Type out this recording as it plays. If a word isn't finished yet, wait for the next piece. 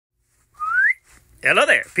Hello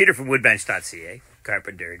there, Peter from Woodbench.ca,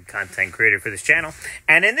 carpenter and content creator for this channel.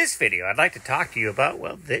 And in this video, I'd like to talk to you about,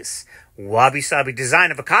 well, this Wabi Sabi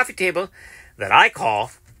design of a coffee table that I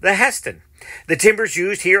call the Hestom. The timbers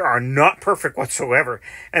used here are not perfect whatsoever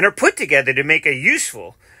and are put together to make a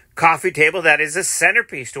useful coffee table that is a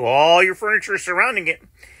centerpiece to all your furniture surrounding it.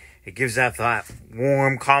 It gives that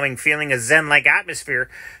warm, calming feeling, a zen-like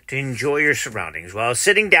atmosphere to enjoy your surroundings while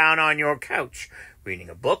sitting down on your couch,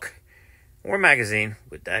 reading a book or magazine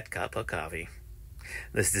with that cup of coffee.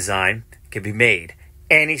 This design can be made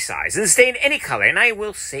any size and stay in any color, and I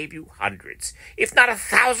will save you hundreds, if not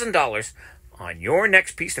 $1,000, on your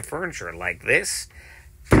next piece of furniture like this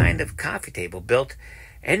kind of coffee table, built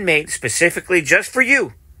and made specifically just for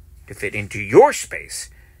you to fit into your space.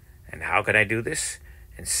 And how can I do this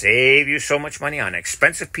and save you so much money on an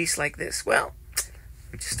expensive piece like this? Well,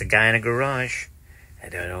 I'm just a guy in a garage.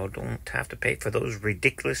 And I don't have to pay for those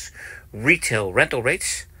ridiculous retail rental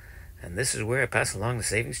rates. And this is where I pass along the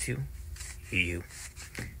savings to you.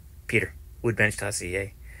 Peter,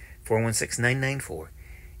 Woodbench.ca,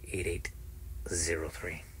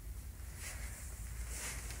 416-994-8803.